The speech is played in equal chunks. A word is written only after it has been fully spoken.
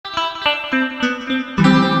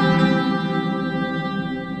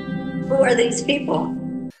are these people?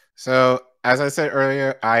 So, as I said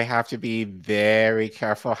earlier, I have to be very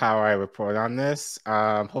careful how I report on this.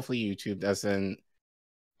 Hopefully YouTube doesn't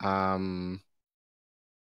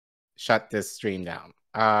shut this stream down.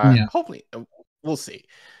 Hopefully, we'll see.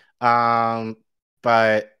 But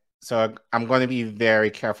so I'm going to be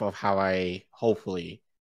very careful of how I hopefully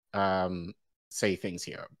say things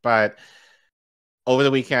here. But over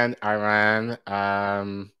the weekend, Iran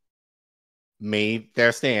made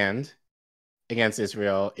their stand against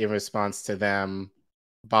Israel in response to them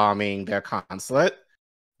bombing their consulate.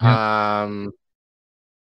 Iran,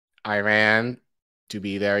 to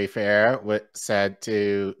be very fair, said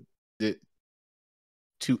to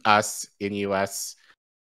us in US,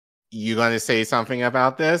 you're going to say something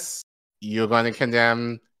about this? You're going to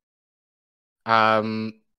condemn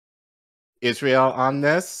Israel on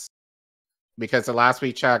this? Because the last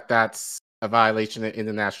we checked, that's a violation of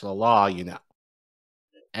international law, you know.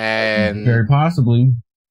 And very possibly.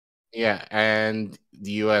 Yeah, and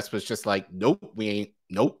the US was just like, nope, we ain't,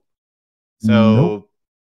 nope. So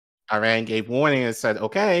Iran gave warning and said,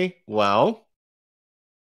 okay, well,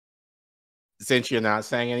 since you're not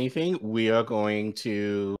saying anything, we're going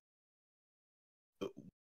to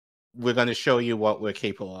show you what we're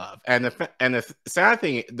capable of. And the sad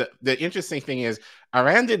thing, the interesting thing is,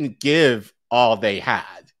 Iran didn't give all they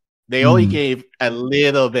had. They only gave a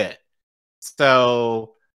little bit.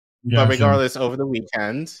 So, but regardless, over the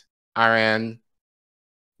weekend, Iran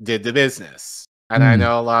did the business. And I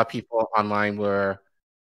know a lot of people online were,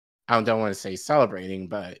 I don't want to say celebrating,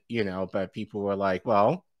 but, you know, but people were like,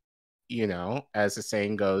 well, you know, as the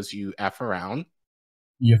saying goes, you F around.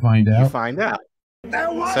 You find out. You find out.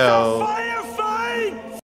 There was a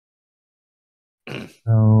firefight!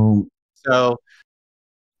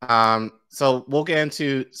 So we'll get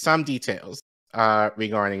into some details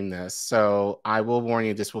regarding this. So I will warn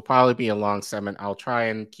you, this will probably be a long segment. I'll try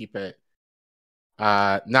and keep it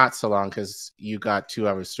not so long because you got 2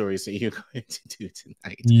 other stories that you're going to do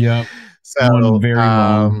tonight. Yep. So one very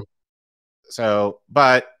long. So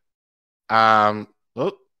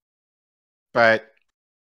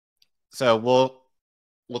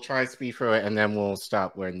we'll try and speed through it and then we'll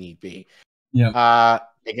stop where need be. Yeah.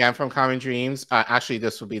 Again, from Common Dreams. Actually,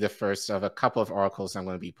 this will be the first of a couple of articles I'm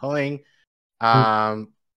going to be pulling.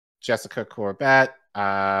 Jessica Corbett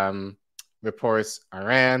reports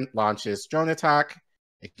Iran launches drone attack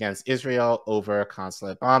against Israel over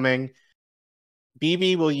consulate bombing.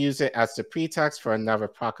 Bibi will use it as the pretext for another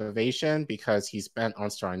proclamation because he's bent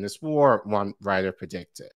on starting this war, one writer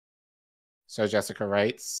predicted. So Jessica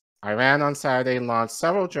writes, Iran on Saturday launched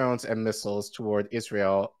several drones and missiles toward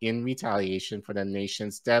Israel in retaliation for the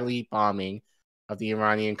nation's deadly bombing of the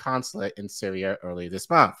Iranian consulate in Syria early this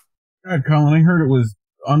month. God, Colin, I heard it was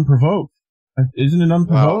unprovoked. Isn't it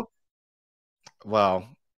unprovoked? Well,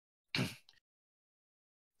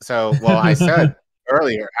 I said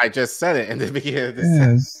earlier, I just said it in the beginning of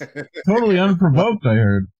this. Yes, totally unprovoked, I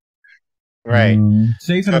heard. Right.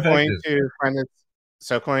 Safe and effective.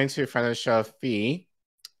 According to friend of the show, Fee,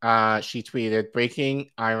 she tweeted, breaking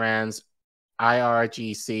Iran's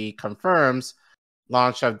IRGC confirms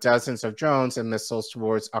launch of dozens of drones and missiles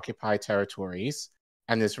towards occupied territories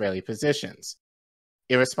and Israeli positions.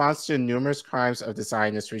 In response to numerous crimes of the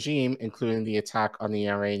Zionist regime, including the attack on the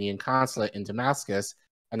Iranian consulate in Damascus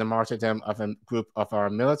and the martyrdom of a group of our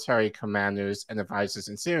military commanders and advisors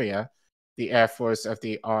in Syria, the Air Force of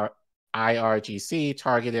the IRGC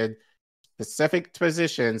targeted specific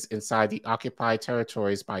positions inside the occupied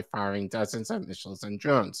territories by firing dozens of missiles and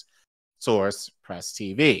drones. Source, Press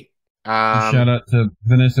TV. Shout out to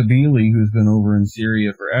Vanessa Bealey, who's been over in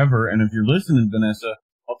Syria forever. And if you're listening, Vanessa,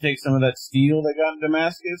 I'll take some of that steel they got in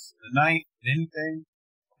Damascus, the knife, anything.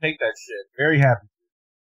 I'll take that shit. Very happy.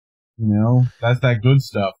 You know, that's that good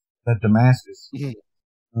stuff. That Damascus.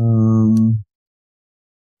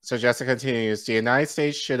 So Jessica continues, the United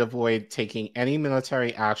States should avoid taking any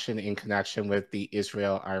military action in connection with the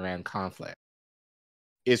Israel-Iran conflict.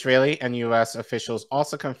 Israeli and U.S. officials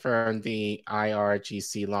also confirmed the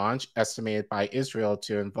IRGC launch, estimated by Israel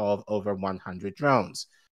to involve over 100 drones.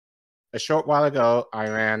 A short while ago,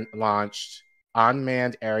 Iran launched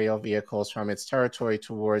unmanned aerial vehicles from its territory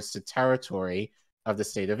towards the territory of the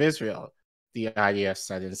State of Israel, the IDF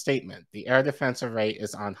said in a statement. The air defensive rate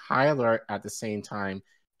is on high alert at the same time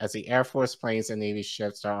as the Air Force planes and Navy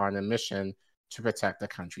ships are on a mission to protect the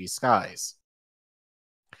country's skies.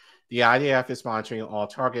 The IDF is monitoring all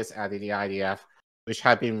targets, added the IDF, which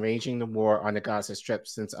had been waging the war on the Gaza Strip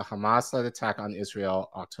since a Hamas-led attack on Israel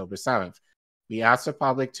October 7th. We asked the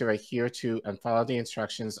public to adhere to and follow the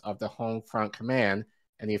instructions of the Home Front Command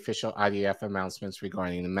and the official IDF announcements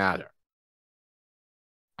regarding the matter.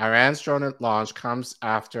 Iran's drone launch comes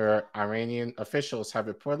after Iranian officials have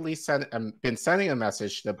reportedly been sending a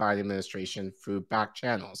message to the Biden administration through back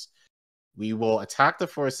channels. We will attack the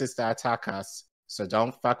forces that attack us, so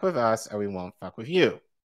don't fuck with us and we won't fuck with you.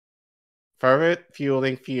 Further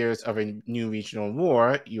fueling fears of a new regional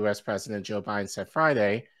war, U.S. President Joe Biden said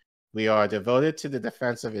Friday, we are devoted to the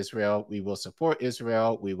defense of Israel. We will support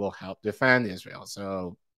Israel. We will help defend Israel.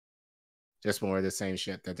 So just more of the same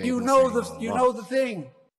shit that they've been saying. You know the thing.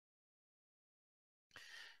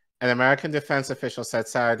 An American defense official said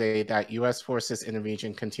Saturday that U.S. forces in the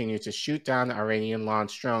region continue to shoot down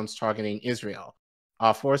Iranian-launched drones targeting Israel.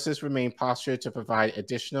 Our forces remain postured to provide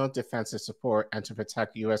additional defensive support and to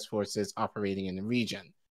protect U.S. forces operating in the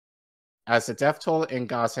region. As the death toll in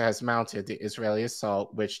Gaza has mounted, the Israeli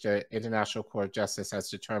assault, which the International Court of Justice has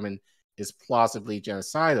determined is plausibly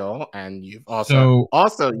genocidal, and you've also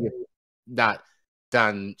you've not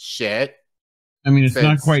done shit. I mean, it's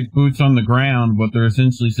not quite boots on the ground, but they're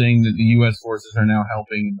essentially saying that the U.S. forces are now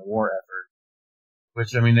helping in the war effort.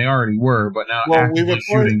 Which, I mean, they already were, but now actively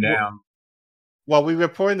shooting down. Well, we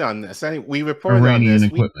reported on this. We reported Iranian on this.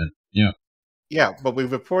 Equipment, yeah. Yeah, but we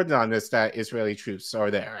reported on this that Israeli troops are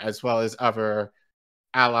there, as well as other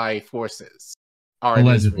allied forces are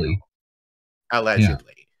allegedly.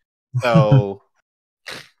 Allegedly. Yeah. So,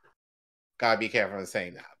 gotta be careful in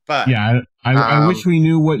saying that. But yeah, I wish we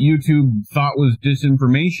knew what YouTube thought was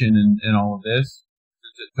disinformation in all of this.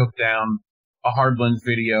 Since it took down a hard lens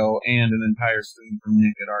video and an entire stream from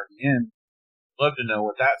Nick at RDN. Love to know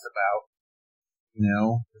what that's about. You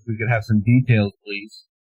know, if we could have some details, please.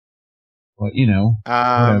 But, you know,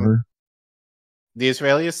 whatever. The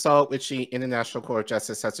Israeli assault, which the International Court of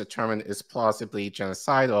Justice has determined is plausibly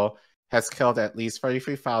genocidal, has killed at least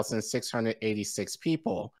 33,686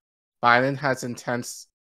 people. Biden has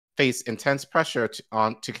faced intense pressure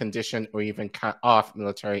to condition or even cut off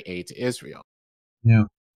military aid to Israel. Yeah.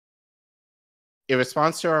 In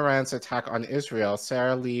response to Iran's attack on Israel,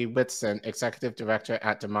 Sarah Lee Whitson, executive director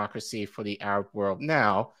at Democracy for the Arab World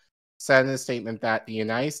Now, said in a statement that the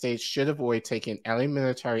United States should avoid taking any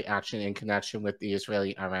military action in connection with the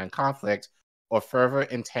Israeli-Iran conflict or further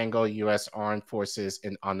entangle U.S. armed forces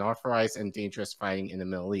in unauthorized and dangerous fighting in the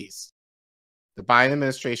Middle East. The Biden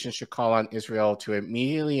administration should call on Israel to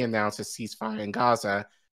immediately announce a ceasefire in Gaza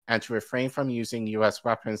and to refrain from using U.S.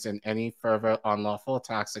 weapons in any further unlawful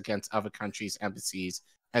attacks against other countries' embassies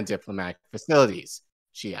and diplomatic facilities,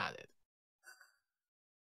 she added.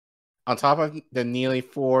 On top of the nearly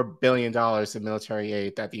 $4 billion in military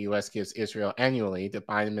aid that the U.S. gives Israel annually, the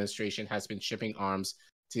Biden administration has been shipping arms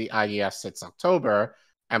to the IDF since October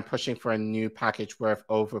and pushing for a new package worth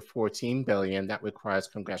over $14 billion that requires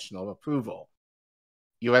congressional approval.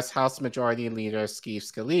 U.S. House Majority Leader Steve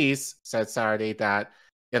Scalise said Saturday that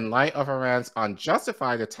in light of Iran's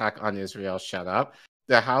unjustified attack on Israel,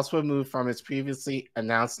 the House will move from its previously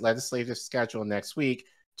announced legislative schedule next week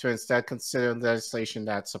to instead consider legislation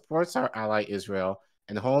that supports our ally Israel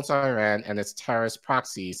and holds Iran and its terrorist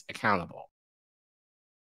proxies accountable.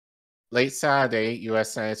 Late Saturday,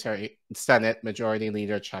 U.S. Senate Majority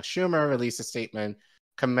Leader Chuck Schumer released a statement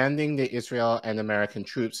commending the Israel and American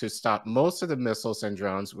troops who stopped most of the missiles and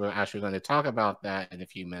drones. We're actually going to talk about that in a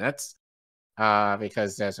few minutes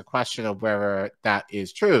because there's a question of whether that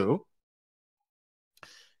is true.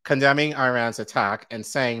 Condemning Iran's attack and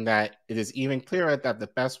saying that it is even clearer that the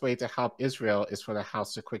best way to help Israel is for the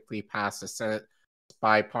House to quickly pass the Senate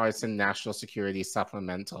bipartisan national security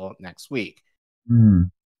supplemental next week.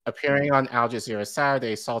 Appearing on Al Jazeera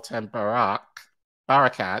Saturday, Sultan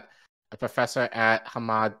Barakat, a professor at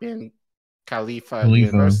Hamad bin Khalifa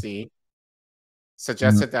University,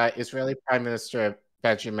 suggested that Israeli Prime Minister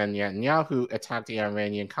Benjamin Netanyahu attacked the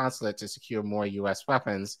Iranian consulate to secure more U.S.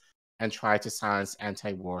 weapons and try to silence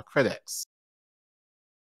anti-war critics.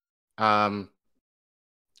 So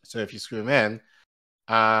if you screw them in,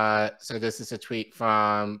 so this is a tweet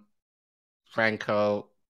from Franco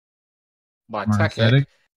Bartek,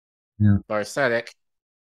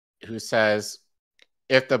 who says,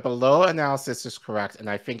 if the below analysis is correct, and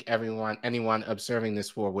I think anyone observing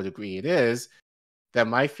this war would agree it is, then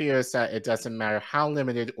my fear is that it doesn't matter how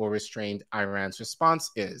limited or restrained Iran's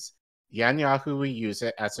response is. Netanyahu will use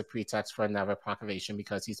it as a pretext for another proclamation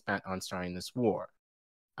because he's bent on starting this war.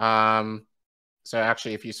 So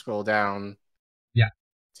actually, if you scroll down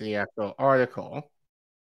to the actual article,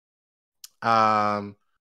 so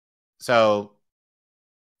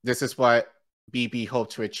this is what Bibi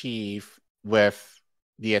hoped to achieve with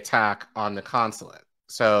the attack on the consulate.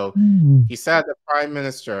 So he said the prime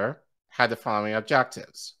minister had the following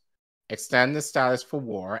objectives: extend the status for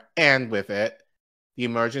war, and with it, the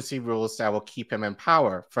emergency rules that will keep him in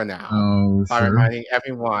power for now, by sure. reminding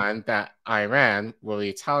everyone that Iran will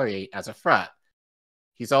retaliate as a threat.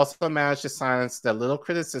 He's also managed to silence the little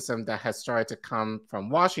criticism that has started to come from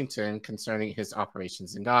Washington concerning his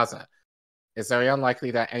operations in Gaza. It's very unlikely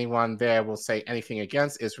that anyone there will say anything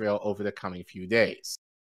against Israel over the coming few days.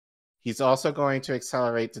 He's also going to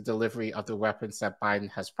accelerate the delivery of the weapons that Biden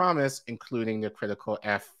has promised, including the critical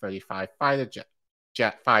F-35 fighter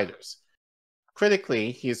jet fighters.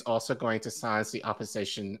 Critically, he is also going to silence the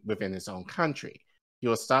opposition within his own country. He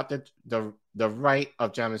will stop the right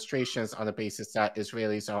of demonstrations on the basis that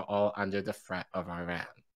Israelis are all under the threat of Iran.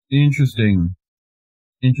 Interesting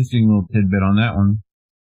little tidbit on that one.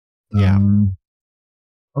 Yeah.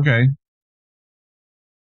 Okay.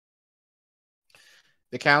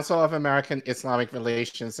 The Council of American Islamic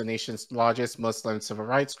Relations, the nation's largest Muslim civil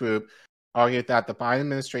rights group, argued that the Biden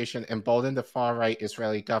administration emboldened the far-right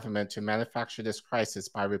Israeli government to manufacture this crisis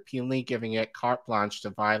by repeatedly giving it carte blanche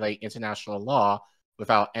to violate international law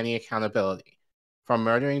without any accountability. From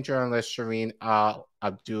murdering journalist Shireen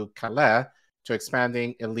al-Abdul-Khaleh, to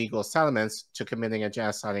expanding illegal settlements, to committing a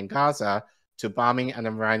genocide in Gaza, to bombing an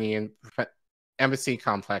Iranian embassy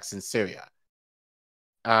complex in Syria.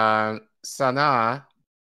 Sanaa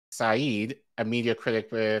Saeed, a media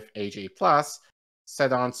critic with AJ+,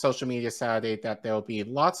 said on social media Saturday that there will be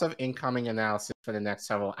lots of incoming analysis for the next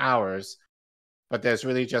several hours, but there's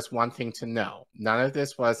really just one thing to know. None of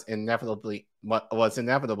this was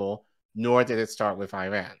inevitable, nor did it start with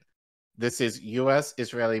Iran. This is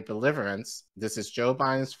U.S.-Israeli belligerence. This is Joe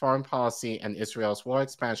Biden's foreign policy and Israel's war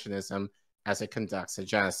expansionism as it conducts a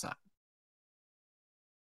genocide.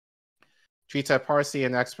 Trita Parsi,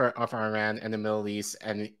 an expert of Iran and the Middle East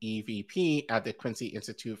and EVP at the Quincy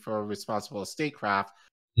Institute for Responsible Statecraft,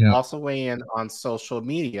 also weighed in on social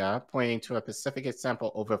media, pointing to a specific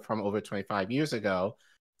example from over 25 years ago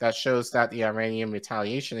that shows that the Iranian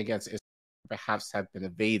retaliation against Israel perhaps had been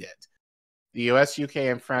evaded. The US, UK,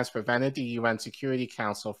 and France prevented the UN Security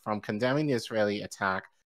Council from condemning the Israeli attack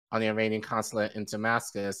on the Iranian consulate in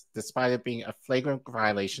Damascus, despite it being a flagrant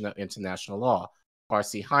violation of international law.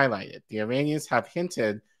 Parsi highlighted. The Iranians have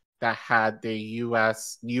hinted that had the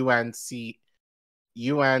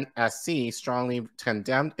UNSC strongly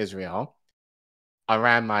condemned Israel,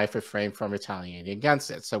 Iran might refrain from retaliating against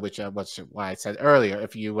it. So, which why I said earlier,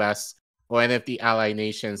 if US or any of the allied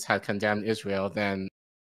nations had condemned Israel, then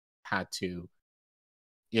had to,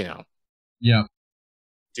 do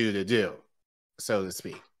the do, so to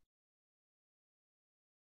speak.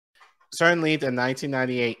 Certainly, the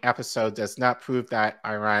 1998 episode does not prove that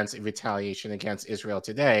Iran's retaliation against Israel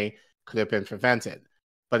today could have been prevented,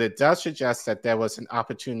 but it does suggest that there was an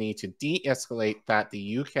opportunity to de-escalate that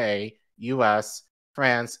the UK, US,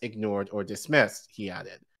 France ignored or dismissed, he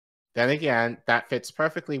added. Then again, that fits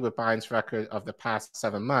perfectly with Biden's record of the past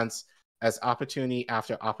 7 months, as opportunity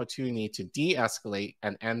after opportunity to de-escalate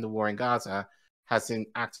and end the war in Gaza has been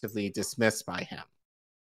actively dismissed by him.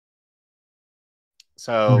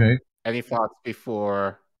 So, any thoughts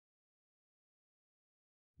before?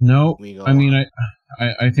 No, I mean,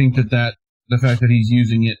 I think that the fact that he's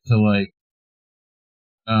using it to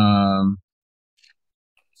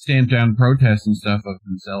stamp down protests and stuff of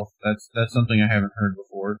himself, that's something I haven't heard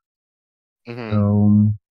before.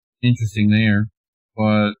 So interesting there,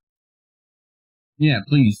 but yeah,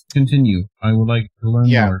 please continue. I would like to learn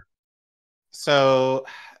more. So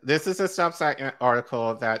this is a Substack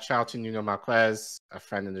article that shout out to Nuno Marquez, a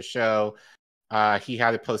friend of the show. He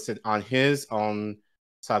had it posted on his own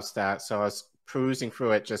Substack, so I was perusing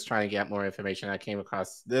through it, just trying to get more information. I came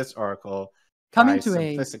across this article coming to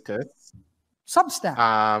Simplicius. A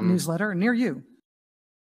Substack newsletter near you.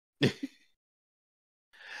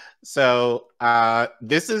 So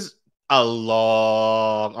this is a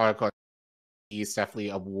long article. He's definitely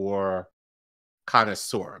a war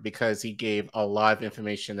connoisseur because he gave a lot of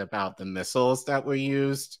information about the missiles that were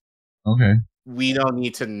used. Okay. We don't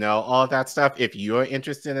need to know all that stuff. If you're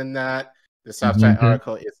interested in that, the Substack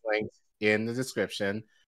article is linked in the description.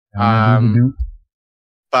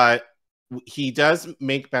 But he does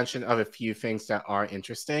make mention of a few things that are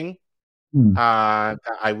interesting that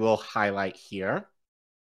I will highlight here.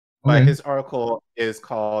 But his article is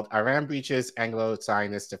called Iran Breaches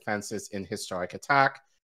Anglo-Zionist Defenses in Historic Attack,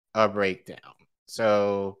 a Breakdown.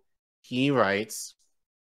 So he writes,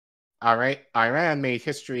 Iran made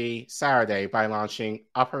history Saturday by launching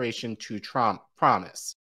Operation True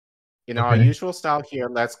Promise. In our usual style here,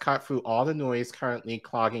 let's cut through all the noise currently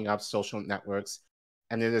clogging up social networks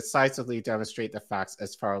and decisively demonstrate the facts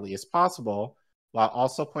as thoroughly as possible, while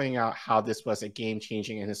also pointing out how this was a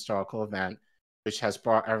game-changing and historical event which has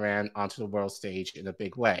brought Iran onto the world stage in a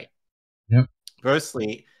big way. Yep.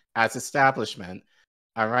 Firstly, as establishment,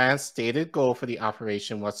 Iran's stated goal for the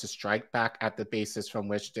operation was to strike back at the basis from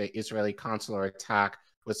which the Israeli consular attack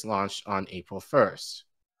was launched on April 1st.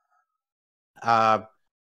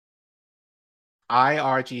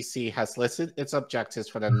 IRGC has listed its objectives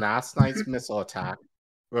for the last night's missile attack,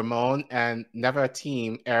 Ramon and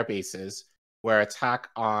Nevatim air bases, where attack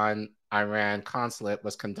on Iran consulate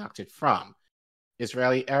was conducted from,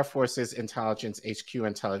 Israeli Air Force's intelligence HQ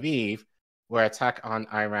in Tel Aviv, where attack on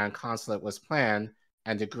Iran consulate was planned,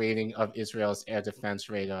 and the grading of Israel's air defense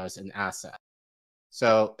radars and assets.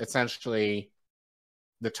 So essentially,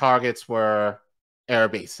 the targets were air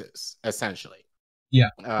bases, essentially. Yeah,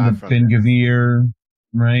 the Ben Gavir,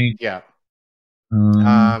 right? Yeah.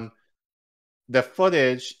 The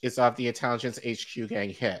footage is of the intelligence HQ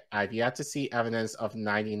getting hit. I've yet to see evidence of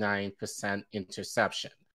 99%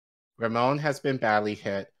 interception. Ramon has been badly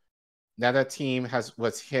hit. Another team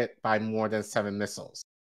was hit by more than 7 missiles.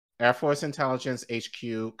 Air Force Intelligence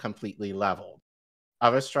HQ completely leveled.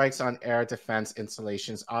 Other strikes on air defense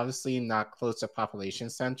installations, obviously not close to population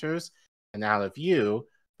centers and out of view,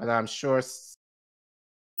 but I'm sure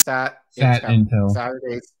Saturday's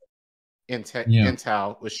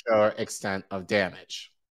intel will show extent of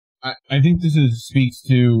damage. I think this speaks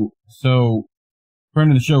to, so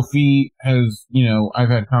friend of the show, Fee, has, I've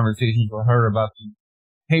had conversations with her about the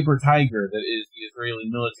paper tiger that is the Israeli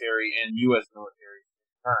military and U.S. military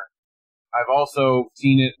turn. I've also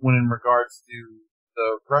seen it when in regards to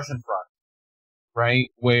the Russian front, right,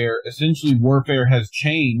 where essentially warfare has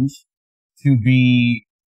changed to be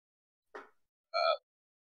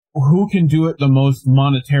who can do it the most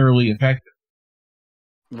monetarily effective,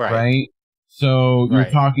 right? So you're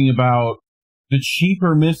talking about the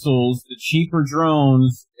cheaper missiles, the cheaper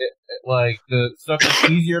drones, like the stuff that's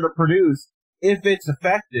easier to produce if it's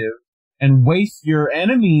effective, and waste your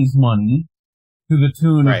enemy's money to the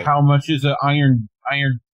tune of how much is an Iron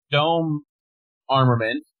Dome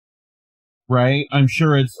armament, right? I'm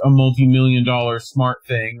sure it's a multi-million-dollar smart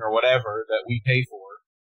thing or whatever that we pay for,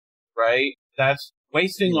 right? That's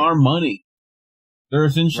wasting our money. They're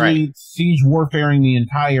essentially siege warfaring the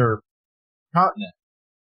entire continent.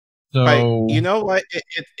 So but you know what?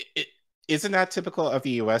 It isn't that typical of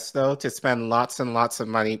the U.S. though, to spend lots and lots of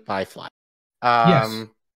money by flight. Yes.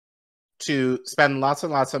 To spend lots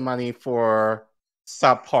and lots of money for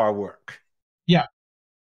subpar work. Yeah.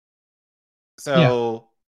 So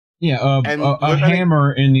a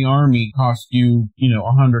hammer in the army costs you, $100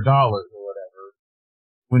 or whatever,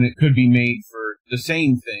 when it could be made for the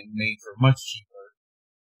same thing, made for much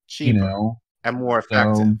cheaper, and more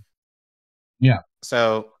effective.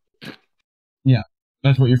 So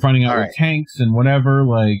that's what you're finding out with tanks and whatever.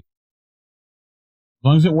 Like, as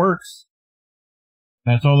long as it works,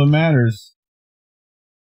 that's all that matters.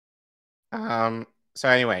 So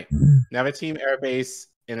anyway, Nevatim Air Base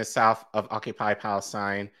in the south of occupied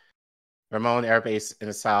Palestine, Ramon Air Base in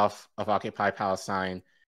the south of occupied Palestine,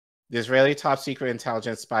 the Israeli top secret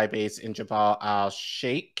intelligence spy base in Jabal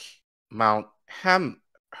al-Sheikh, Mount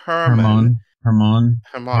Hermon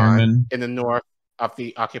in the north of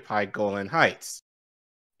the occupied Golan Heights.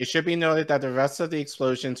 It should be noted that the rest of the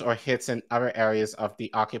explosions or hits in other areas of the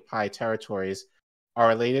occupied territories are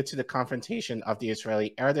related to the confrontation of the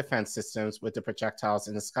Israeli air defense systems with the projectiles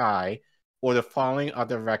in the sky, or the falling of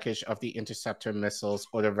the wreckage of the interceptor missiles,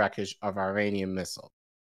 or the wreckage of Iranian missiles.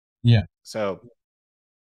 Yeah. So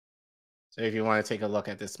if you want to take a look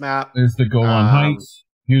at this map, there's the Golan Heights.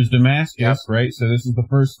 Here's Damascus, right? So this is the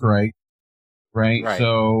first strike, right?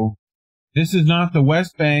 So this is not the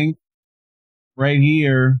West Bank right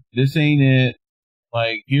here. This ain't it.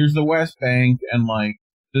 Like, here's the West Bank, and like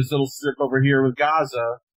this little strip over here with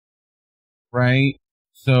Gaza, right?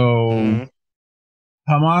 So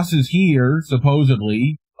Hamas is here,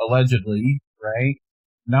 supposedly, allegedly, right?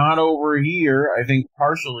 Not over here, I think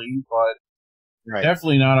partially, but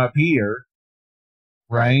definitely not up here,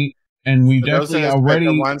 right? And we've definitely already...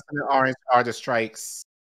 The ones in the orange are the strikes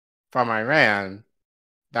from Iran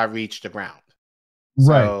that reached the ground.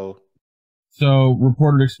 Right. So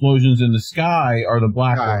reported explosions in the sky are the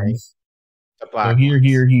black ones. The black so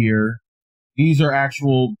here. These are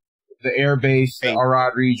actual, the air base, the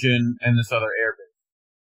Arad region, and this other air base.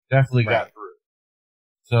 Definitely got through.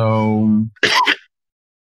 So,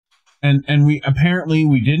 and we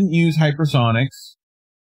didn't use hypersonics,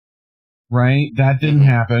 right? That didn't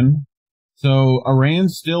happen. So Iran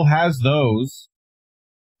still has those.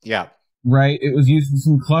 Yeah. Right? It was using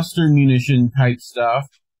some cluster munition type stuff.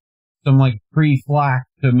 Some like pre-flak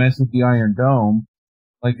to mess with the Iron Dome.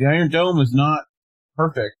 Like, the Iron Dome is not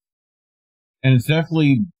perfect. And it's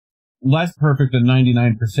definitely less perfect than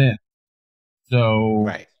 99%. So,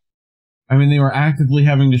 Right. I mean, they were actively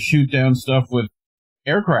having to shoot down stuff with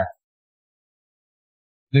aircraft.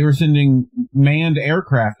 They were sending manned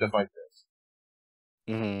aircraft to fight this.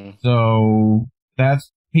 Mm-hmm. So,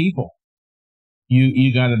 that's people.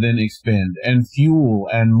 You gotta then expend, and fuel,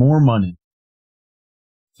 and more money.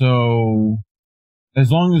 So,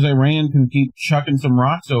 as long as Iran can keep chucking some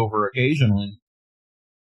rocks over occasionally,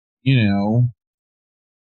 you know,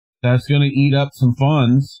 that's gonna eat up some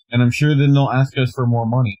funds, and I'm sure then they'll ask us for more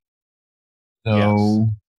money. So,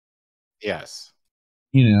 yes.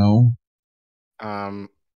 You know.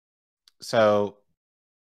 So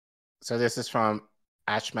this is from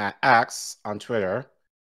AshmatX on Twitter,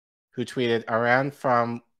 who tweeted, Iran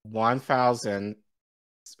from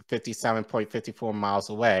 1,057.54 miles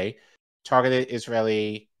away targeted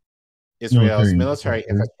Israel's military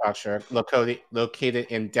infrastructure located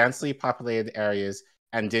in densely populated areas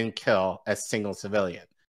and didn't kill a single civilian.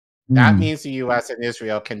 That means the U.S. and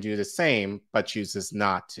Israel can do the same, but chooses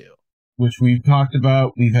not to. Which we've talked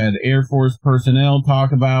about. We've had Air Force personnel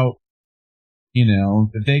talk about, you know,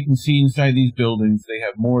 that they can see inside these buildings. They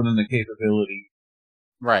have more than the capability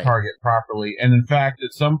to target properly. And in fact,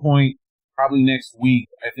 at some point, probably next week,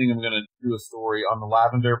 I think I'm going to do a story on the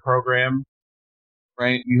Lavender program.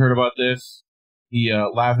 Right? You heard about this? The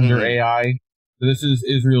Lavender AI. So this is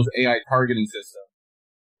Israel's AI targeting system,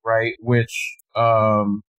 right? Which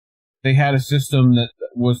they had a system that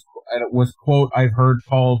was quote, I've heard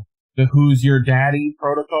called the Who's Your Daddy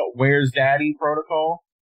protocol, Where's Daddy protocol.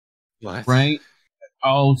 What? Right?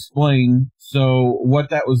 I'll explain. So what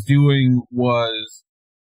that was doing was,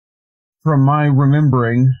 from my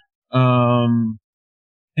remembering,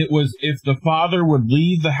 it was if the father would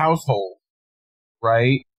leave the household,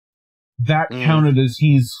 right, that counted as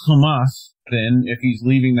he's Hamas, then, if he's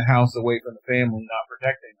leaving the house away from the family, not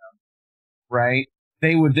protecting them, right?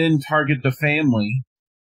 They would then target the family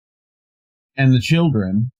and the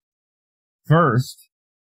children first,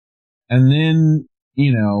 and then,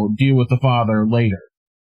 you know, deal with the father later.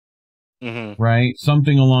 Right?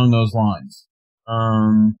 Something along those lines.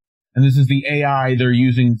 And this is the AI they're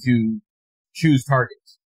using to choose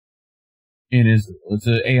targets in Israel. It's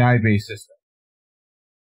an AI-based system.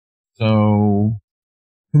 So,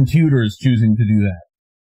 computers choosing to do that.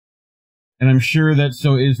 And I'm sure that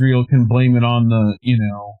so Israel can blame it on the, you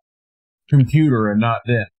know, computer and not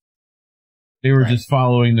them. They were just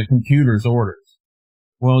following the computer's orders.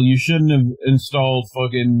 Well, you shouldn't have installed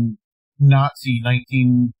fucking Nazi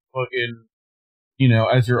 19 fucking, you know,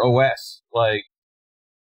 as your OS. Like,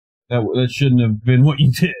 that shouldn't have been what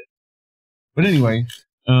you did. But anyway,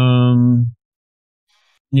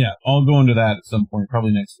 yeah, I'll go into that at some point,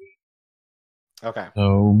 probably next week. Okay.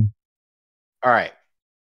 So, all right.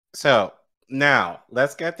 So now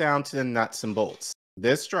let's get down to the nuts and bolts.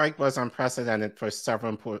 This strike was unprecedented for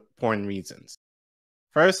several important reasons.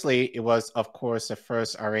 Firstly, it was, of course, the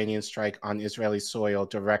first Iranian strike on Israeli soil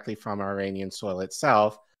directly from Iranian soil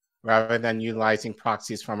itself, rather than utilizing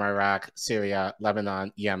proxies from Iraq, Syria,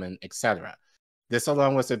 Lebanon, Yemen, etc. This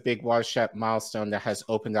alone was a big watershed milestone that has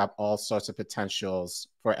opened up all sorts of potentials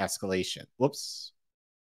for escalation. Whoops.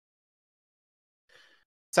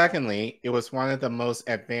 Secondly, it was one of the most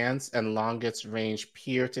advanced and longest range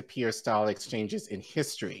peer-to-peer style exchanges in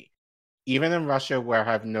history. Even in Russia, where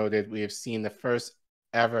I've noted we have seen the first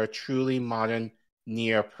ever truly modern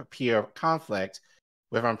near-peer conflict,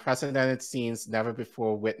 with unprecedented scenes never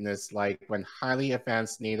before witnessed, like when highly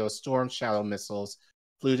advanced NATO Storm Shadow missiles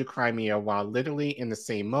flew to Crimea while literally in the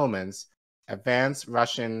same moments, advanced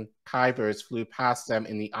Russian Kybers flew past them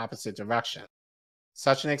in the opposite direction.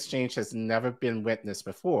 Such an exchange has never been witnessed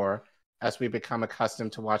before, as we become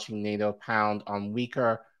accustomed to watching NATO pound on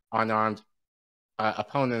weaker, unarmed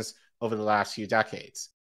opponents over the last few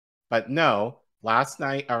decades. But no, last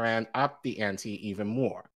night Iran upped the ante even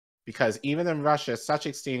more, because even in Russia, such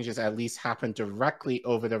exchanges at least happen directly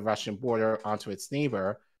over the Russian border onto its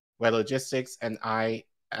neighbor, where logistics and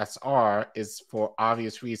ISR is, for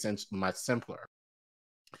obvious reasons, much simpler.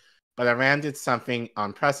 But Iran did something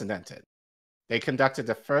unprecedented. They conducted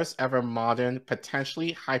the first ever modern,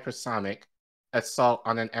 potentially hypersonic assault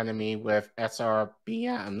on an enemy with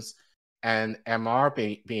SRBMs and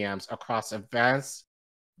MRBMs across a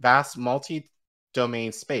vast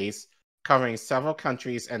multi-domain space covering several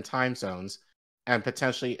countries and time zones, and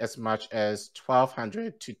potentially as much as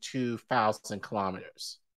 1,200 to 2,000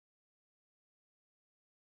 kilometers.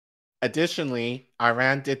 Additionally,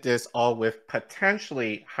 Iran did this all with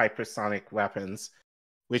potentially hypersonic weapons,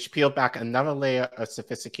 which peeled back another layer of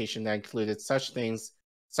sophistication that included such things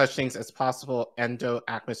such things as possible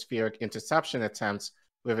endo-atmospheric interception attempts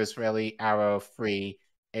with Israeli Arrow-free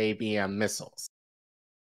ABM missiles.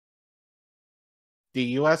 The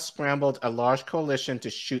U.S. scrambled a large coalition to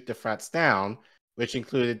shoot the threats down, which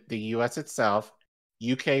included the U.S. itself,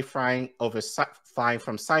 UK flying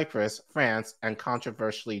from Cyprus, France, and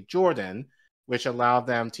controversially Jordan, which allowed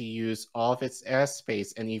them to use all of its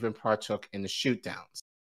airspace and even partook in the shootdowns.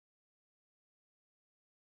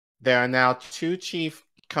 There are now two chief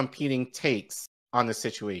competing takes on the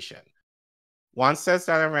situation. One says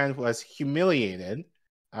that Iran was humiliated.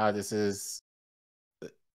 This is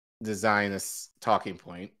the Zionist talking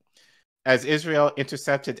point, as Israel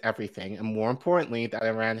intercepted everything, and more importantly, that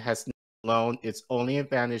Iran has known its only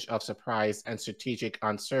advantage of surprise and strategic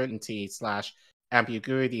uncertainty /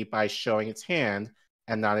 ambiguity by showing its hand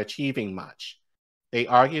and not achieving much. They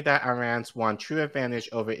argue that Iran's one true advantage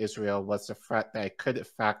over Israel was the threat that it could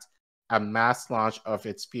effect a mass launch of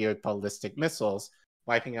its feared ballistic missiles,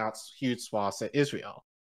 wiping out huge swaths of Israel.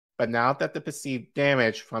 But now that the perceived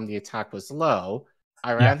damage from the attack was low,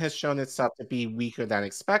 Iran has shown itself to be weaker than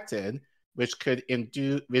expected, which could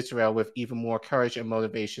endue Israel with even more courage and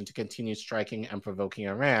motivation to continue striking and provoking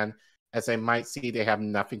Iran, as they might see they have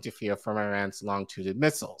nothing to fear from Iran's long-toothed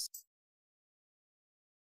missiles.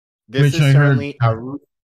 This Which is I certainly heard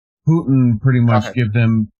Putin pretty much give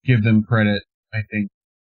them credit, I think,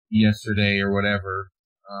 yesterday or whatever,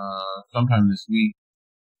 sometime this week,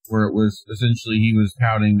 where it was essentially he was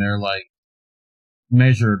touting their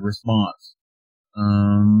measured response.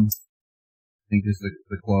 I think is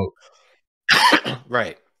the quote.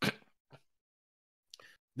 Right.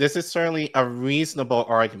 This is certainly a reasonable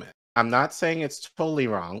argument. I'm not saying it's totally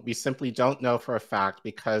wrong. We simply don't know for a fact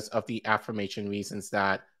because of the aforementioned reasons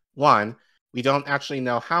that, one, we don't actually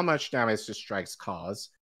know how much damage the strikes cause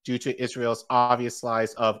due to Israel's obvious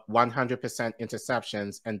lies of 100%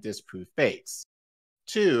 interceptions and disproved fakes.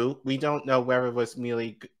 Two, we don't know whether it was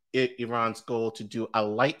merely Iran's goal to do a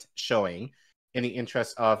light showing in the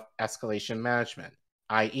interest of escalation management,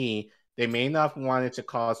 i.e., they may not have wanted to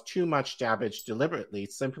cause too much damage deliberately,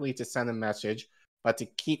 simply to send a message, but to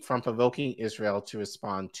keep from provoking Israel to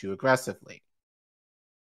respond too aggressively.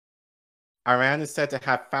 Iran is said to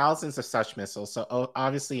have thousands of such missiles, so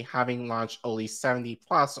obviously having launched only 70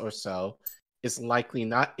 plus or so is likely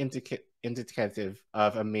not indicative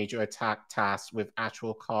of a major attack tasked with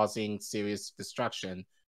actual causing serious destruction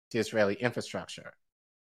to Israeli infrastructure.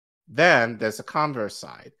 Then there's the converse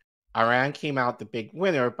side. Iran came out the big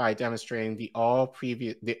winner by demonstrating all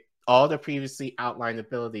the previously outlined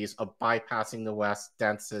abilities of bypassing the West's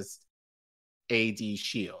densest AD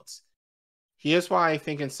shields. Here's why I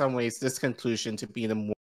think in some ways this conclusion to be the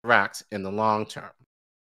more correct in the long term.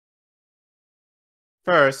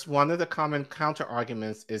 First, one of the common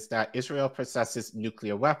counter-arguments is that Israel possesses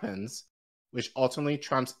nuclear weapons, which ultimately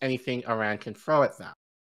trumps anything Iran can throw at them.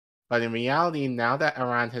 But in reality, now that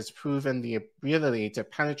Iran has proven the ability to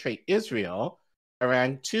penetrate Israel,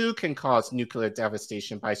 Iran too can cause nuclear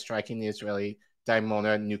devastation by striking the Israeli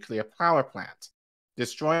Dimona nuclear power plant.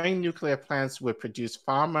 Destroying nuclear plants would produce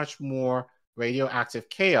far much more radioactive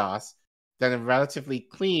chaos than a relatively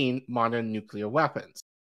clean modern nuclear weapons.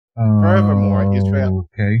 Furthermore,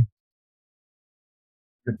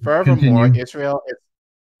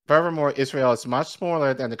 Israel is much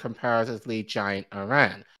smaller than the comparatively giant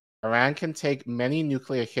Iran. Iran can take many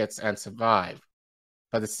nuclear hits and survive,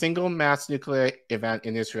 but a single mass nuclear event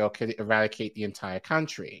in Israel could eradicate the entire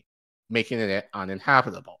country, making it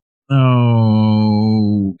uninhabitable.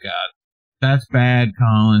 Oh, God. That's bad,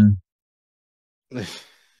 Collin.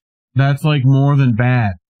 That's more than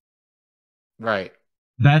bad. Right.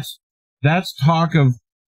 That's talk of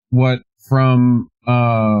what from,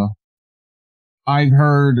 I've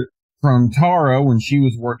heard from Tara when she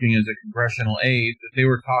was working as a congressional aide that they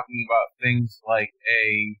were talking about things like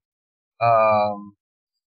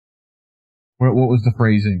what was the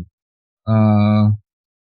phrasing?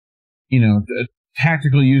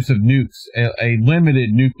 Tactical use of nukes, a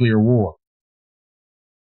limited nuclear war.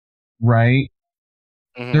 Right?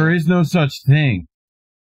 Mm-hmm. There is no such thing.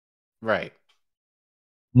 Right.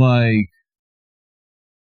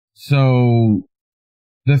 So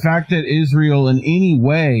the fact that Israel in any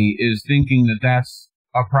way is thinking that that's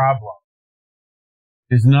a problem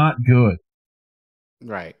is not good.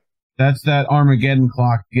 Right. That's that Armageddon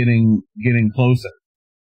clock getting closer.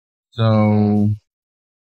 So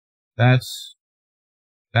that's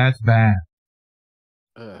bad.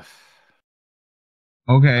 Ugh.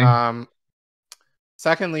 Okay.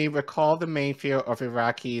 Secondly, recall the main fear of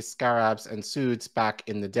Iraqi scarabs and Suds back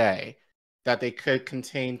in the day. that they could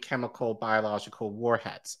contain chemical biological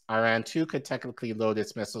warheads. Iran too could technically load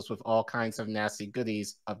its missiles with all kinds of nasty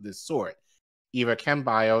goodies of this sort, either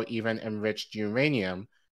chembio, even enriched uranium,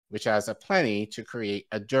 which has a plenty to create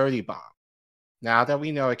a dirty bomb. Now that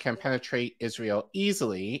we know it can penetrate Israel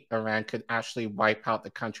easily, Iran could actually wipe out the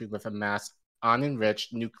country with a mass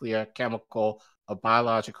unenriched nuclear, chemical, or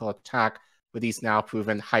biological attack with these now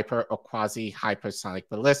proven hyper or quasi-hypersonic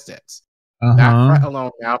ballistics. That threat alone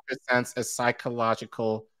now presents a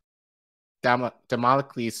psychological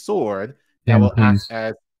Damocles sword that will act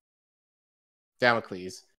as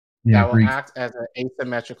Damocles. That will act as an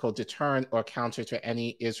asymmetrical deterrent or counter to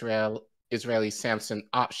any Israeli Samson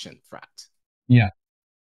option threat. Yeah.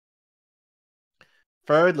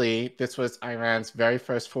 Thirdly, this was Iran's very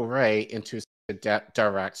first foray into a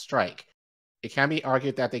direct strike. It can be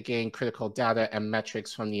argued that they gained critical data and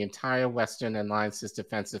metrics from the entire Western alliance's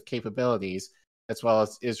defensive capabilities, as well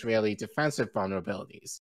as Israeli defensive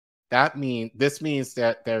vulnerabilities. This means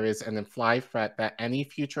that there is an implied threat that any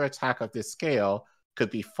future attack of this scale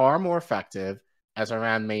could be far more effective, as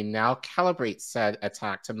Iran may now calibrate said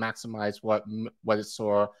attack to maximize what it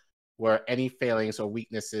saw were any failings or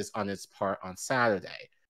weaknesses on its part on Saturday.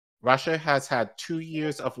 Russia has had 2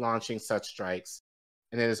 years of launching such strikes,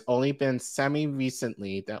 and it has only been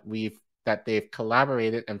semi-recently that they've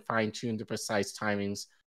collaborated and fine-tuned the precise timings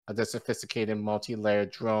of the sophisticated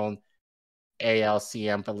multi-layered drone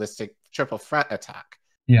ALCM ballistic triple threat attack.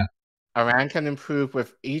 Yeah. Iran can improve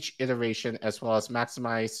with each iteration as well as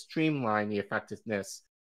streamline the effectiveness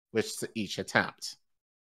with each attempt.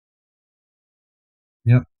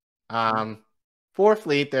 Yep.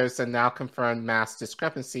 Fourthly, there's a now confirmed mass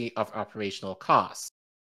discrepancy of operational costs.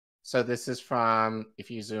 So this is from,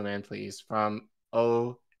 if you zoom in, please, from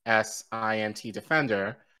OSINT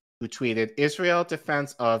Defender, who tweeted, Israel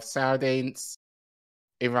defense of Saturday's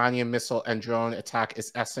Iranian missile and drone attack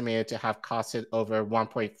is estimated to have costed over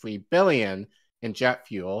 $1.3 billion in jet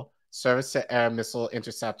fuel, surface-to-air missile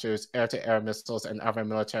interceptors, air-to-air missiles, and other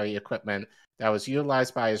military equipment that was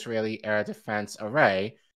utilized by Israeli air defense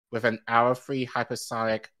array, with an hour-free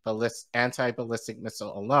hypersonic anti-ballistic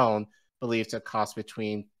missile alone believed to cost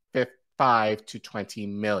between $5 to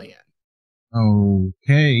 $20 million.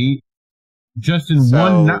 Okay. Just in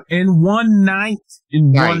one night,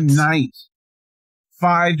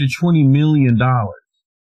 $5 to $20 million.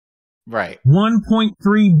 Right.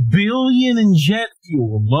 1.3 billion in jet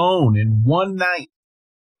fuel alone in one night.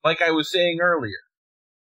 Like I was saying earlier.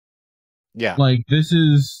 Yeah. Like,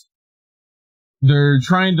 they're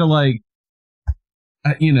trying to, like,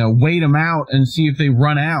 wait them out and see if they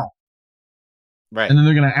run out. Right. And then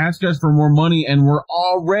they're going to ask us for more money, and we're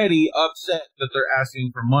already upset that they're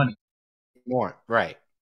asking for money. More, right.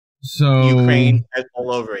 So Ukraine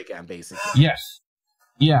all over again, basically. Yes.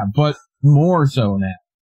 Yeah, but more so now.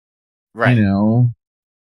 Right.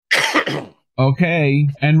 Okay.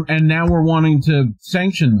 And now we're wanting to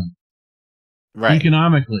sanction them. Right.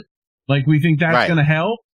 Economically. Like, we think that's going to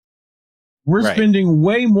help? We're spending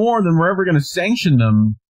way more than we're ever going to sanction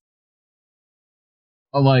them,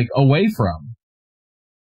 away from.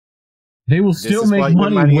 They will still make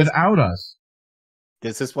money without us.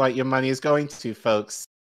 This is what your money is going to, folks.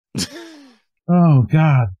 Oh,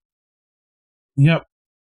 God. Yep.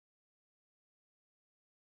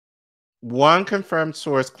 One confirmed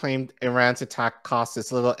source claimed Iran's attack cost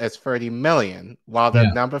as little as $30 million, while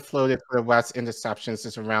the number floated for the West's interceptions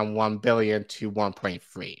is around $1 billion to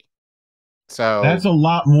 $1.3. So that's a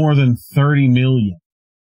lot more than 30 million.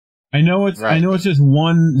 I know it's just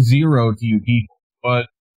 1 0 to you people, but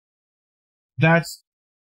that's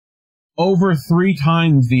over 3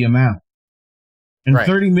 times the amount. And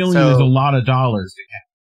 30 million is a lot of dollars to have.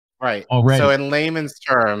 Right. Already. So in layman's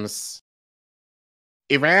terms,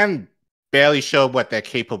 Iran barely showed what they're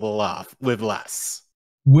capable of with less.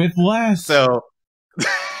 With less. So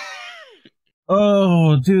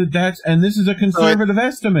oh, dude, and this is a conservative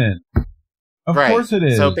estimate. Of course it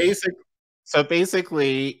is. So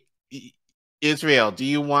basically, Israel, do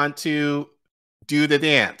you want to do the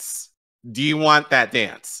dance? Do you want that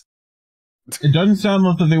dance? It doesn't sound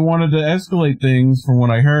like that they wanted to escalate things from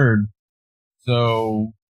what I heard.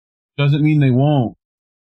 So, doesn't mean they won't.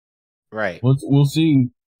 Right. We'll see.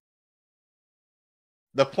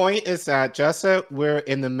 The point is that just as we're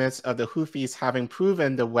in the midst of the Houthis having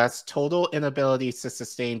proven the West's total inability to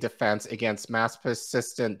sustain defense against mass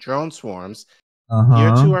persistent drone swarms,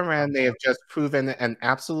 here to Iran, they have just proven an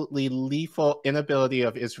absolutely lethal inability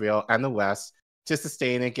of Israel and the West to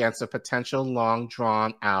sustain against a potential long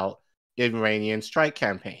drawn-out Iranian strike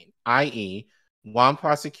campaign, i.e., one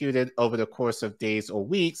prosecuted over the course of days or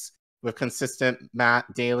weeks, with consistent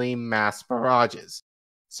daily mass barrages.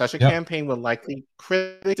 Such a campaign would likely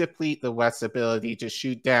critically deplete the West's ability to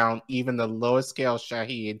shoot down even the lowest scale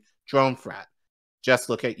Shahed drone threat. Just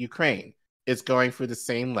look at Ukraine. It's going through the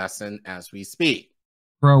same lesson as we speak.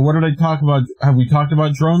 Bro, what did I talk about? Have we talked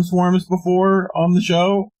about drone swarms before on the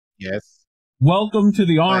show? Yes. Welcome to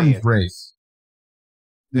the arms race.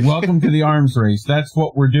 Welcome to the arms race. That's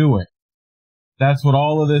what we're doing. That's what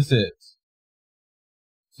all of this is.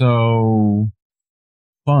 So,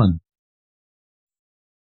 fun.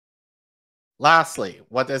 Lastly,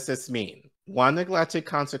 what does this mean? One neglected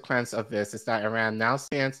consequence of this is that Iran now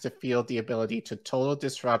stands to feel the ability to totally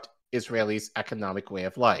disrupt Israelis' economic way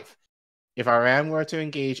of life. If Iran were to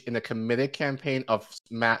engage in a committed campaign of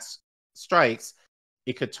mass strikes,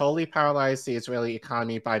 it could totally paralyze the Israeli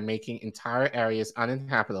economy by making entire areas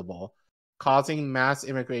uninhabitable, causing mass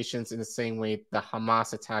immigrations in the same way the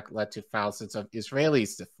Hamas attack led to thousands of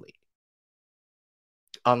Israelis to flee.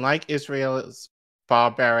 Unlike Israel's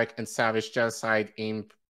barbaric and savage genocide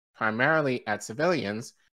aimed primarily at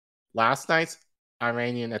civilians, last night's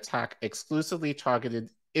Iranian attack exclusively targeted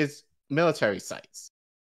its military sites.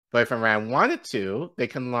 But if Iran wanted to, they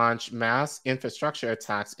can launch mass infrastructure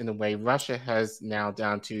attacks in the way Russia has now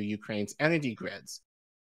done to Ukraine's energy grids,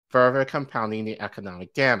 further compounding the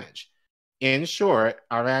economic damage. In short,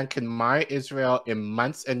 Iran can mire Israel in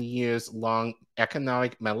months and years-long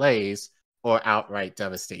economic malaise or outright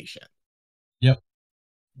devastation. Yep.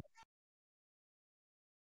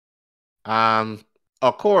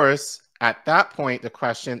 Of course, at that point, the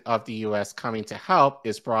question of the U.S. coming to help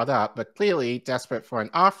is brought up, but clearly desperate for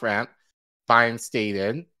an off-ramp, Biden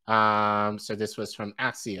stated, so this was from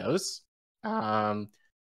Axios,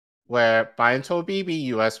 where Biden told Bibi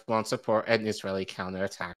U.S. won't support an Israeli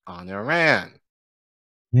counterattack on Iran.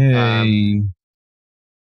 Yay.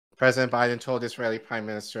 President Biden told Israeli Prime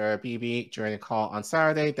Minister Bibi during a call on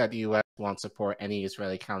Saturday that the U.S. won't support any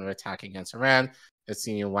Israeli counterattack against Iran, a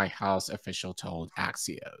senior White House official told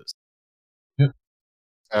Axios. Yep.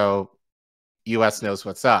 So, U.S. knows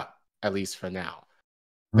what's up, at least for now.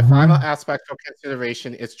 The final aspect of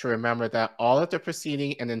consideration is to remember that all of the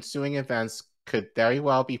preceding and ensuing events could very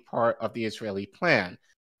well be part of the Israeli plan.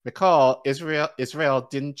 Recall, Israel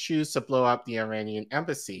didn't choose to blow up the Iranian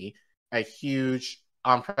embassy, a huge,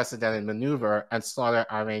 unprecedented maneuver, and slaughter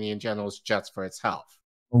Iranian generals just for its health.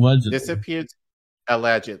 Allegedly.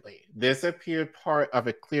 This appeared part of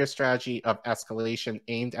a clear strategy of escalation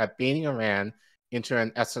aimed at baiting Iran into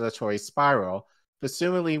an escalatory spiral,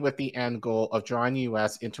 presumably with the end goal of drawing the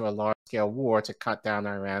U.S. into a large-scale war to cut down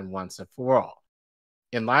Iran once and for all.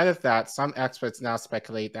 In light of that, some experts now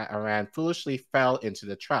speculate that Iran foolishly fell into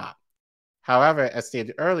the trap. However, as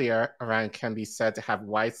stated earlier, Iran can be said to have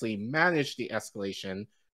wisely managed the escalation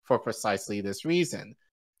for precisely this reason,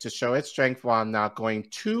 to show its strength while not going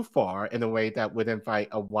too far in a way that would invite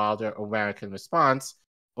a wilder American response,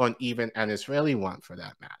 or even an Israeli one for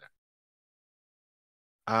that matter.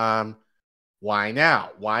 Why now?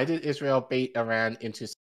 Why did Israel bait Iran into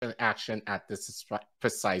such an action at this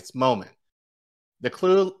precise moment? The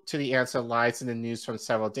clue to the answer lies in the news from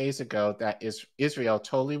several days ago that Israel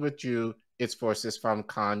totally withdrew its forces from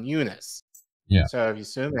Khan Yunis. Yeah. So if you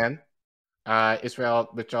zoom in, Israel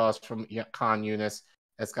withdraws from Khan Yunis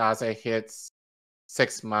as Gaza hits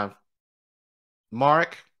 6-month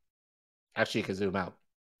mark. Actually, you can zoom out.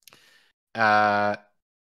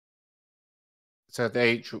 So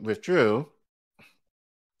they withdrew.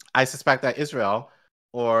 I suspect that Israel,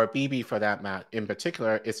 or Bibi for that matter in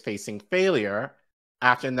particular, is facing failure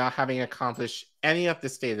after not having accomplished any of the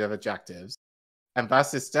stated objectives, and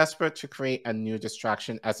thus is desperate to create a new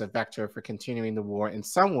distraction as a vector for continuing the war in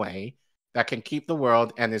some way that can keep the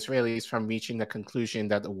world and Israelis from reaching the conclusion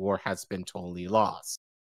that the war has been totally lost.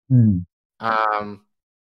 Have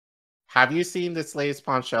you seen this latest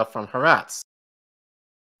bombshell from Haaretz?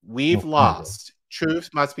 We've lost. Truth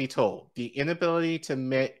must be told. The inability to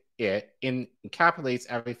admit it encapsulates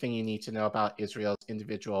everything you need to know about Israel's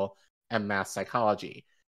individual and mass psychology.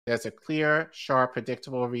 There's a clear, sharp,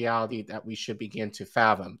 predictable reality that we should begin to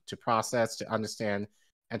fathom, to process, to understand,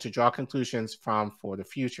 and to draw conclusions from for the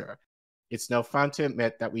future. It's no fun to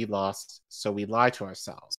admit that we lost, so we lie to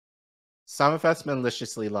ourselves. Some of us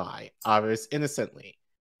maliciously lie, others innocently.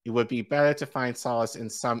 It would be better to find solace in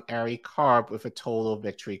some airy carb with a total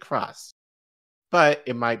victory crust. But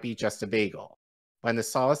it might be just a bagel. When the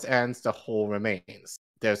solace ends, the whole remains.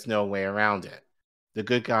 There's no way around it. The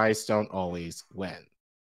good guys don't always win.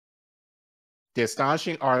 The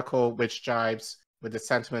astonishing article, which jives with the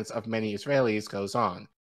sentiments of many Israelis, goes on.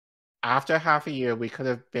 After half a year, we could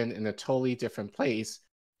have been in a totally different place,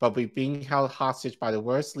 but we're being held hostage by the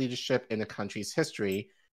worst leadership in the country's history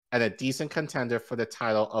and a decent contender for the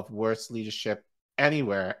title of worst leadership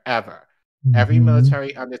anywhere ever. Every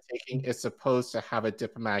military undertaking is supposed to have a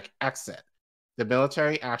diplomatic exit. The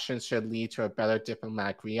military action should lead to a better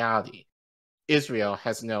diplomatic reality. Israel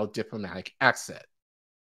has no diplomatic exit.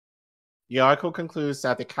 The article concludes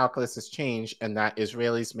that the calculus has changed and that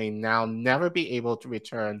Israelis may now never be able to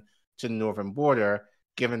return to the northern border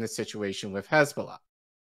given the situation with Hezbollah.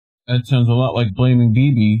 That sounds a lot like blaming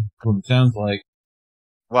Bibi, what it sounds like.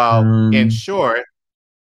 Well, in short,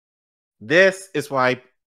 this is why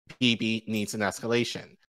Bibi needs an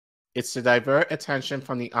escalation. It's to divert attention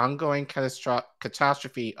from the ongoing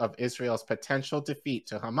catastrophe of Israel's potential defeat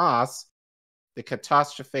to Hamas, the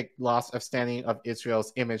catastrophic loss of standing of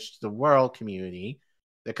Israel's image to the world community,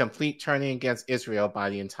 the complete turning against Israel by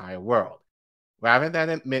the entire world. Rather than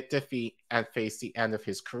admit defeat and face the end of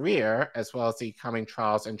his career, as well as the coming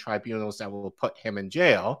trials and tribunals that will put him in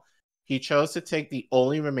jail, he chose to take the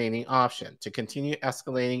only remaining option, to continue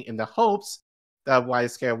escalating in the hopes that a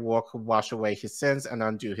wide-scale war could wash away his sins and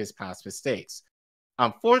undo his past mistakes.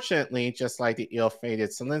 Unfortunately, just like the ill-fated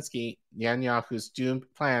Zelensky, Netanyahu's doomed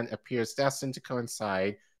plan appears destined to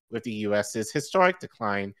coincide with the U.S.'s historic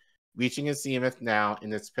decline, reaching its zenith now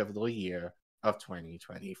in its pivotal year of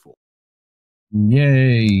 2024.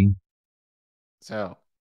 Yay! So,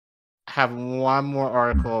 I have one more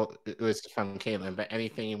article. It was from Caitlin, but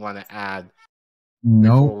anything you want to add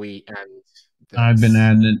before we end this? I've been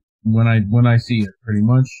adding it when I see it, pretty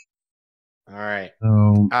much. All right.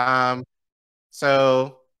 So,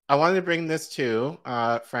 so I wanted to bring this to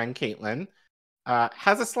friend Caitlin.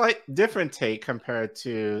 Has a slight different take compared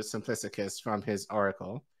to Simplicius from his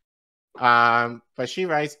article. But she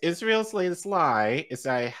writes, Israel's latest lie is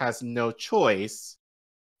that it has no choice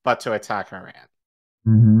but to attack Iran.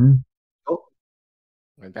 Oh,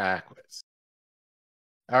 went backwards.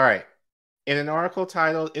 All right. In an article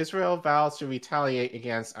titled, Israel vows to retaliate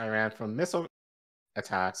against Iran from missile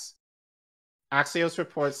attacks, Axios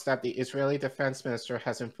reports that the Israeli defense minister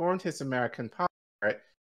has informed his American counterpart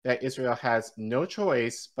that Israel has no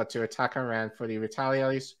choice but to attack Iran for the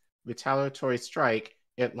retaliatory strike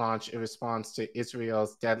it launched in response to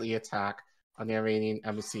Israel's deadly attack on the Iranian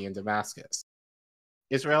embassy in Damascus.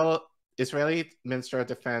 Israeli Minister of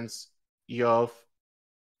Defense Yoav,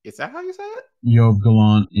 is that how you say it? Yoav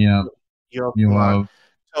Gallant, yeah. Yoav Gallant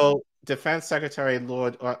told Defense Secretary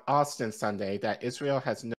Lord Austin Sunday that Israel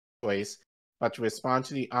has no choice but to respond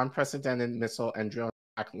to the unprecedented missile and drone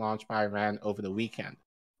attack launched by Iran over the weekend,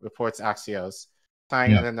 reports Axios,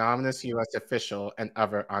 citing an anonymous U.S. official and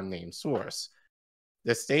other unnamed source.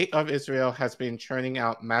 The state of Israel has been churning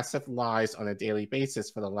out massive lies on a daily basis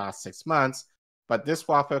for the last 6 months, but this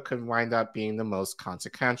whopper could wind up being the most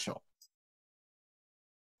consequential.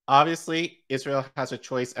 Obviously, Israel has a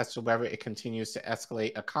choice as to whether it continues to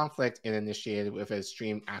escalate a conflict it initiated with an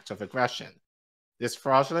extreme act of aggression. This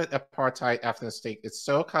fraudulent apartheid ethnic state is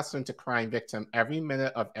so accustomed to crying victim every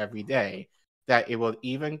minute of every day that it will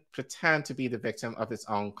even pretend to be the victim of its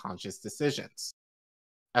own conscious decisions.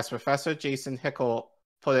 As Professor Jason Hickel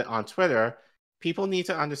put it on Twitter, people need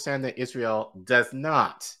to understand that Israel does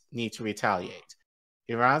not need to retaliate.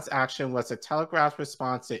 Iran's action was a telegraphed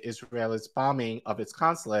response to Israel's bombing of its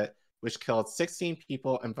consulate, which killed 16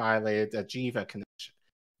 people and violated the Geneva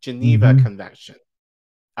Convention.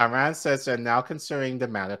 Iran says they're now considering the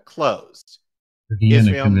matter closed.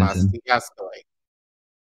 Israel must de-escalate.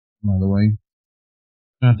 By the way,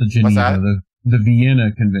 not the Geneva, the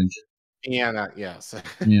Vienna Convention. Vienna, yes.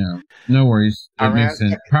 Yeah, no worries. It makes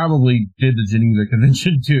sense. Probably did the Geneva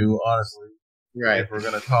Convention too, honestly. Right. If we're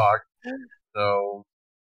going to talk. So,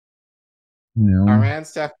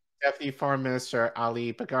 Iran's Deputy Foreign Minister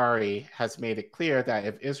Ali Bagheri has made it clear that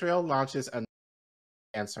if Israel launches an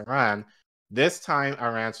against Iran, this time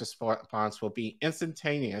Iran's response will be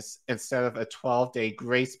instantaneous instead of a 12-day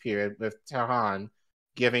grace period, with Tehran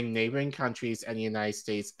giving neighboring countries and the United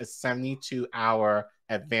States a 72-hour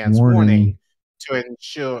advance warning to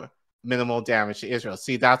ensure minimal damage to Israel.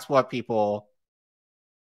 See, that's what people,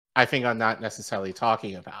 I think, are not necessarily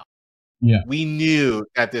talking about. Yeah. We knew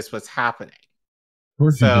that this was happening. Of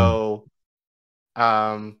course so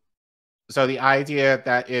the idea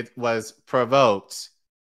that it was provoked,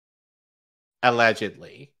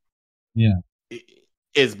 allegedly,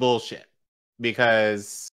 is bullshit.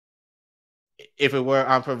 Because if it were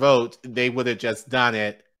unprovoked, they would have just done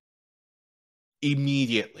it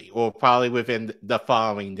immediately, or probably within the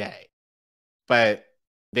following day. But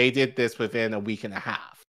they did this within a week and a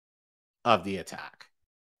half of the attack.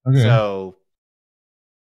 Okay. So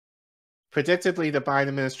Predictably, the Biden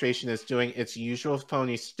administration is doing its usual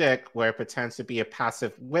phony shtick where it pretends to be a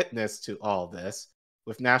passive witness to all this,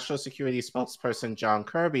 with National Security spokesperson John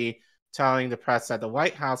Kirby telling the press that the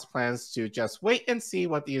White House plans to just wait and see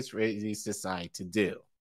what the Israelis decide to do.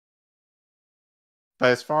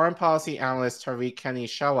 But as foreign policy analyst Tariq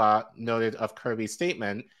Kenny-Shawa noted of Kirby's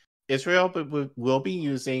statement, Israel will be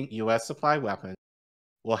using U.S. supply weapons,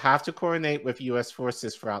 will have to coordinate with U.S.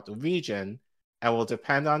 forces throughout the region, and will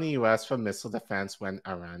depend on the U.S. for missile defense when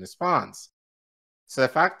Iran responds. So the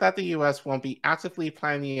fact that the U.S. won't be actively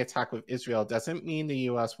planning the attack with Israel doesn't mean the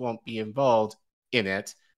U.S. won't be involved in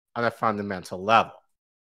it on a fundamental level.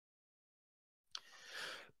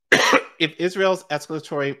 If Israel's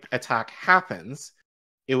escalatory attack happens,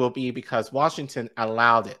 it will be because Washington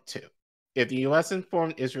allowed it to. If the U.S.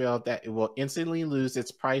 informed Israel that it will instantly lose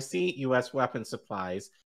its pricey U.S. weapon supplies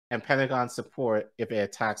and Pentagon support if it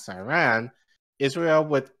attacks Iran, Israel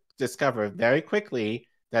would discover very quickly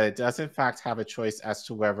that it does in fact have a choice as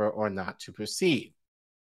to whether or not to proceed.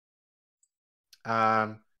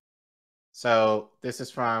 So this is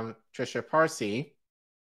from Trisha Parsi.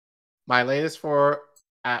 My latest foreign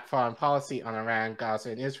policy on Iran,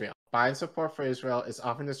 Gaza, and Israel. Biden's support for Israel is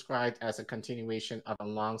often described as a continuation of a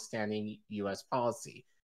long-standing U.S. policy.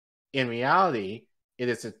 In reality, it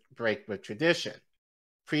is a break with tradition.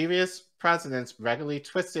 Previous presidents regularly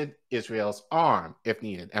twisted Israel's arm if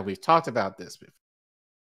needed, and we've talked about this before.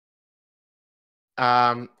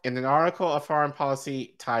 In an article of foreign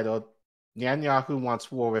policy titled Netanyahu Wants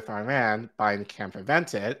War with Iran, Biden Can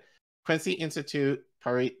Prevent It, Quincy Institute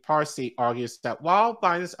Parsi argues that while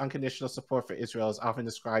Biden's unconditional support for Israel is often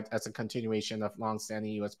described as a continuation of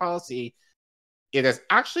long-standing U.S. policy, it has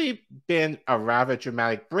actually been a rather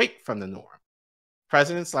dramatic break from the norm.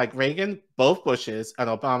 Presidents like Reagan, both Bushes, and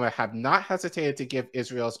Obama have not hesitated to give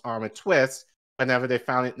Israel's arm a twist whenever they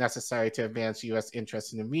found it necessary to advance U.S.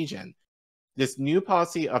 interests in the region. This new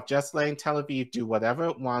policy of just letting Tel Aviv do whatever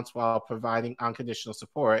it wants while providing unconditional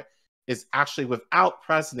support is actually without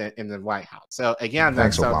precedent in the White House. So again,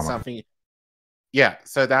 that's something. Yeah,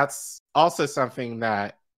 so that's also something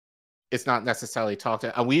that is not necessarily talked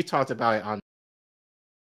about. And we've talked about it on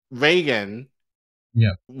Reagan.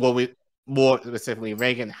 Yeah. Well, more specifically,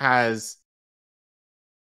 Reagan has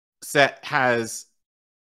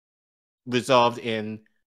resolved in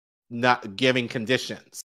not giving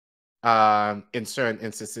conditions in certain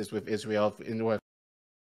instances with Israel in order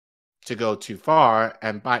to go too far.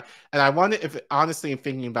 And I wonder if, honestly, in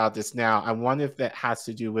thinking about this now, I wonder if that has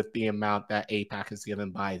to do with the amount that AIPAC has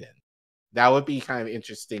given Biden. That would be kind of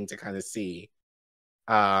interesting to kind of see,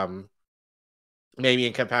 maybe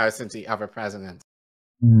in comparison to the other presidents.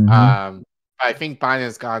 Mm-hmm. I think Biden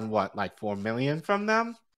has gotten what, like $4 million from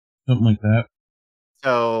them, something like that.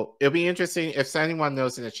 So it'll be interesting if anyone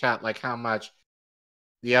knows in the chat like how much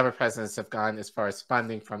the other presidents have gotten as far as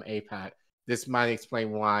funding from AIPAC. This might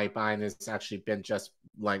explain why Biden has actually been just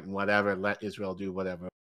like whatever, let Israel do whatever.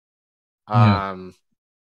 Yeah.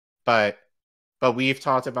 But we've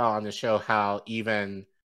talked about on the show how even,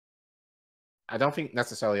 I don't think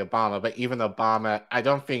necessarily Obama, but even Obama, I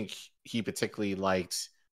don't think he particularly liked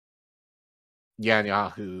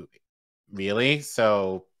Netanyahu, really.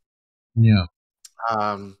 So yeah.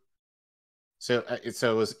 So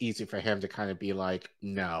it was easy for him to kind of be like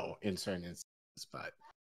no in certain instances, but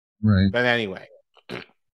anyway.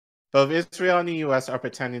 Both Israel and the U.S. are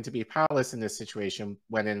pretending to be powerless in this situation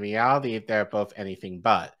when in reality they're both anything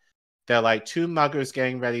but. They're like two muggers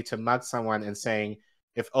getting ready to mug someone and saying,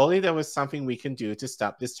 if only there was something we can do to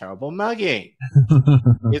stop this terrible mugging.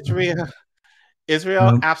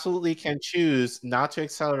 Israel absolutely can choose not to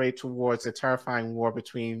accelerate towards a terrifying war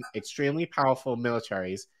between extremely powerful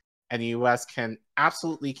militaries, and the U.S.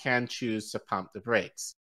 absolutely can choose to pump the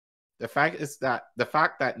brakes. The fact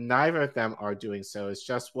that neither of them are doing so is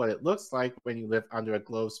just what it looks like when you live under a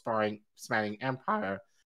globe-spanning empire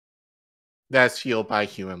that's fueled by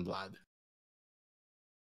human blood.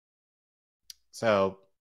 So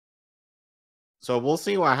we'll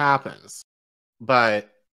see what happens, but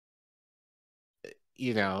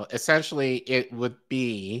essentially it would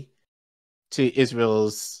be to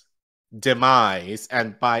Israel's demise,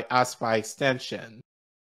 and by us by extension,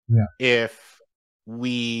 if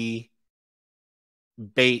we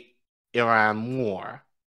bait Iran more.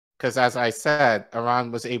 Because as I said,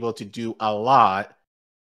 Iran was able to do a lot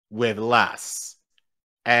with less,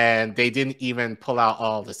 and they didn't even pull out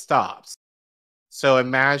all the stops. So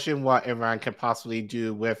imagine what Iran can possibly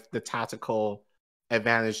do with the tactical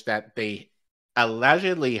advantage that they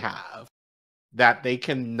allegedly have, that they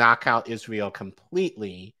can knock out Israel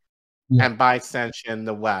completely, and by extension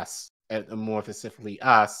the West, and more specifically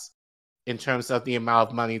us, in terms of the amount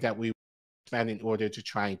of money that we spend in order to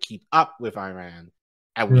try and keep up with Iran,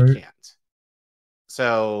 and we can't.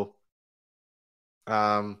 So,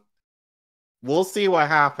 we'll see what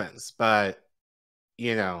happens, but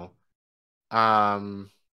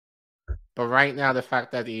but right now the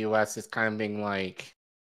fact that the U.S. is kind of being like,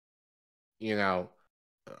 we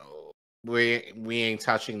ain't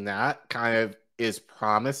touching that kind of is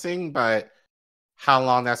promising, but how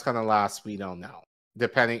long that's gonna last, we don't know.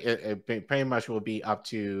 Depending, it pretty much will be up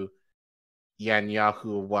to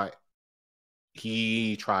Netanyahu what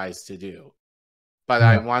he tries to do. But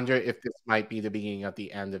I wonder if this might be the beginning of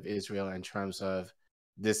the end of Israel in terms of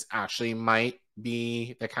this actually might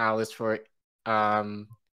be the catalyst for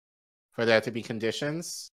there to be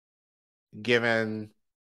conditions, given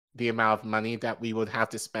the amount of money that we would have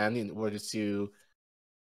to spend in order to,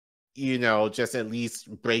 just at least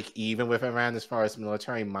break even with Iran as far as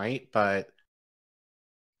military might. But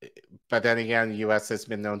then again, the U.S. has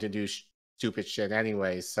been known to do stupid shit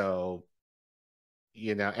anyway, so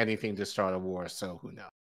anything to start a war. So who knows?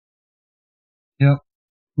 Yep.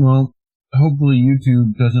 Well, hopefully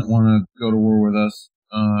YouTube doesn't want to go to war with us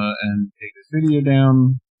and take this video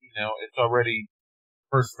down. It's already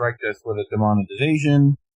first striked us with a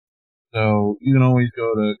demonetization. So you can always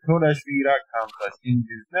go to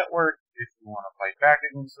kodashv.com/InJewsNetwork if you want to fight back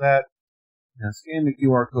against that. Scan the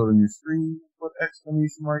QR code on your screen, put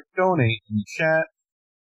 !donate in the chat.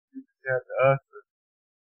 Super chat to us.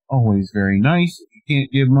 Always very nice. If you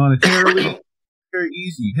can't give monetarily, very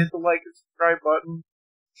easy. Hit the like and subscribe button,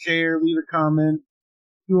 share, leave a comment,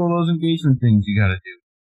 do all those engagement things you gotta do.